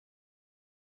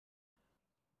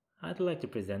I'd like to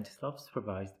present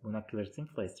self-supervised monocular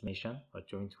simple estimation, a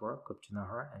joint work of Junhwa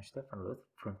Hur and Stefan Roth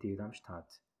from TU Darmstadt.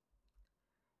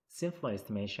 Simple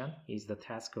estimation is the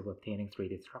task of obtaining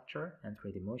 3D structure and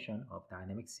 3D motion of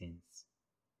dynamic scenes.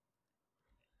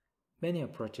 Many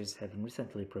approaches have been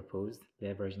recently proposed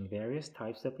leveraging various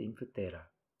types of input data,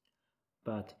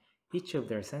 but each of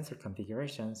their sensor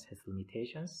configurations has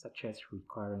limitations such as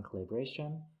requiring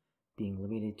calibration, being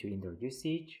limited to indoor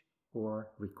usage, or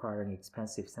requiring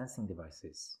expensive sensing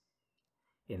devices.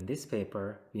 In this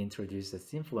paper, we introduce a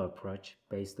simpler approach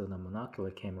based on a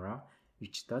monocular camera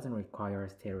which doesn't require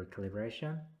stereo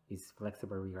calibration, is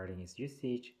flexible regarding its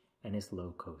usage, and is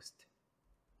low cost.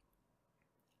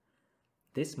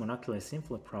 This monocular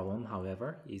simpler problem,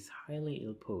 however, is highly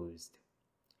ill-posed.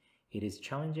 It is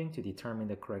challenging to determine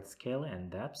the correct scale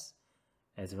and depths,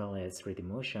 as well as 3D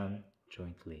motion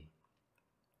jointly.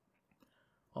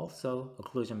 Also,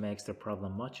 occlusion makes the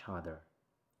problem much harder.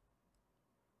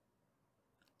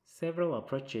 Several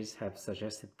approaches have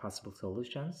suggested possible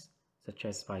solutions, such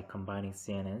as by combining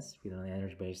CNNs with an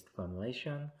energy-based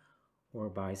formulation or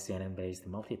by CNN-based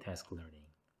multitask learning.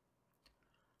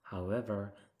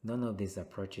 However, none of these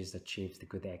approaches achieves the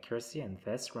good accuracy and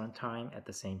fast runtime at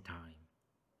the same time.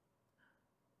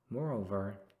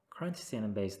 Moreover, current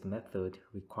CNN-based methods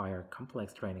require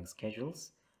complex training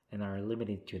schedules and are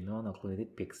limited to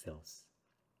non-occluded pixels.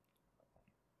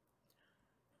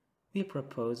 We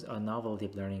propose a novel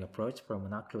deep learning approach for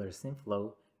monocular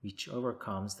SimFlow which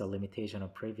overcomes the limitation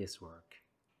of previous work.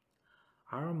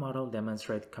 Our model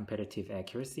demonstrates competitive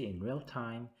accuracy in real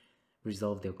time,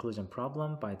 resolve the occlusion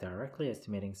problem by directly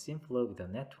estimating SimFlow with a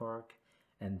network,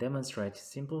 and demonstrates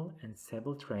simple and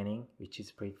stable training which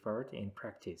is preferred in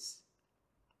practice.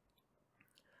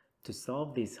 To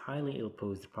solve this highly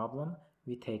ill-posed problem,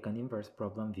 we take an inverse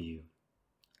problem view.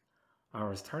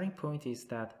 Our starting point is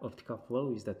that optical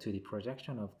flow is the 2D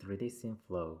projection of 3D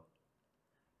SimFlow.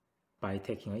 By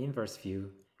taking an inverse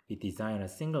view, we design a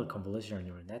single convolutional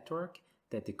neural network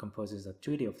that decomposes a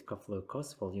 2D optical flow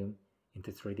cost volume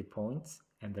into 3D points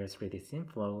and their 3D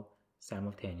SimFlow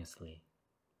simultaneously.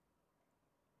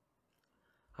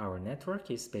 Our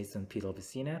network is based on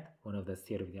PWCNet, one of the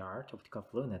state-of-the-art optical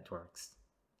flow networks.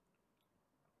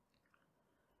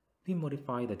 We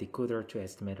modify the decoder to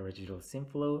estimate residual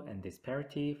SimFlow and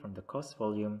disparity from the cost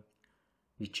volume,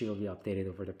 which will be updated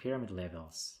over the pyramid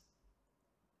levels.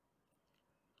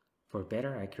 For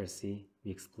better accuracy,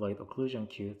 we exploit occlusion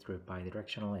Q through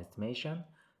bidirectional estimation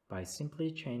by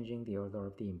simply changing the order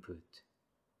of the input.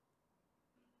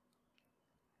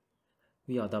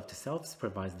 We adopt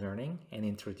self-supervised learning and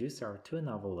introduce our two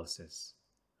novel losses.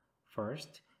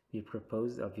 First, we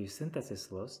propose a view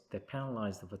synthesis loss that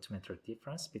penalizes the photometric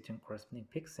difference between corresponding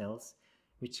pixels,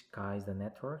 which guides the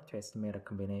network to estimate a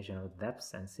combination of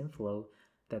depths and SimFlow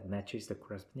that matches the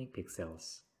corresponding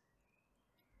pixels.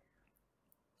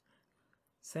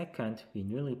 Second, we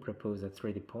newly propose a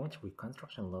 3D point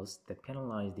reconstruction loss that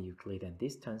penalizes the Euclidean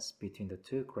distance between the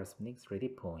two corresponding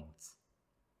 3D points.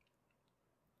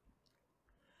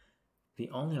 We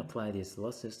only apply these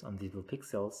losses on visible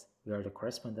pixels where the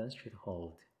correspondence should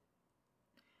hold.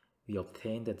 We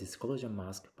obtain the disclosure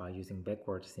mask by using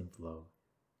backward SimFlow.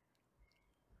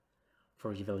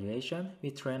 For evaluation,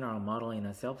 we train our model in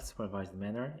a self-supervised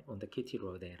manner on the KITTI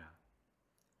raw data.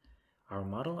 Our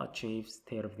model achieves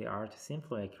state-of-the-art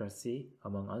SimFlow accuracy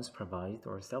among unsupervised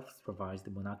or self-supervised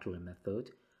monocular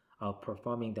methods,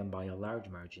 outperforming them by a large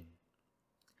margin.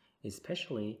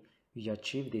 Especially, we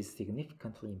achieve this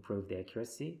significantly improved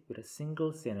accuracy with a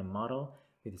single CNN model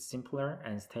with simpler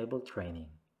and stable training.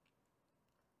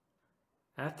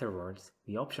 Afterwards,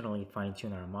 we optionally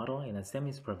fine-tune our model in a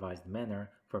semi-supervised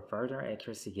manner for further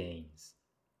accuracy gains.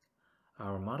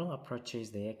 Our model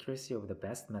approaches the accuracy of the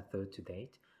best method to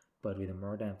date, but with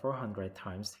more than 400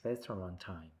 times faster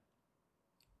runtime.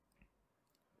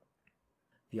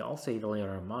 We also evaluate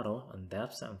our model on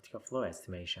depth and optical flow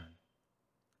estimation.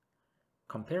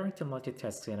 Comparing to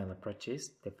multitask CNN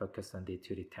approaches that focus on the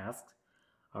 2D tasks,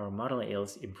 our model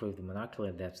yields improved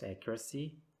monocular depth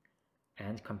accuracy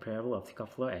and comparable optical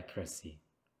flow accuracy.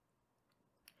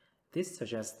 This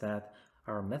suggests that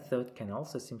our method can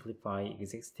also simplify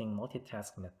existing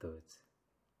multitask methods.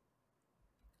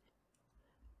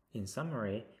 In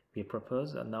summary, we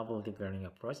propose a novel deep learning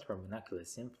approach for monocular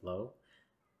SimFlow.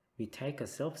 We take a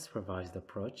self-supervised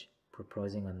approach,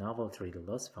 proposing a novel 3D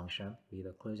loss function with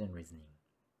occlusion reasoning.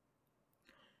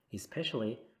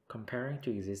 Especially comparing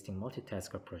to existing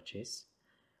multitask approaches,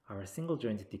 our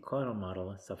single-joint decoder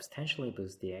model substantially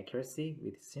boosts the accuracy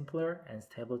with simpler and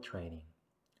stable training.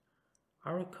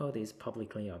 Our code is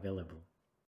publicly available.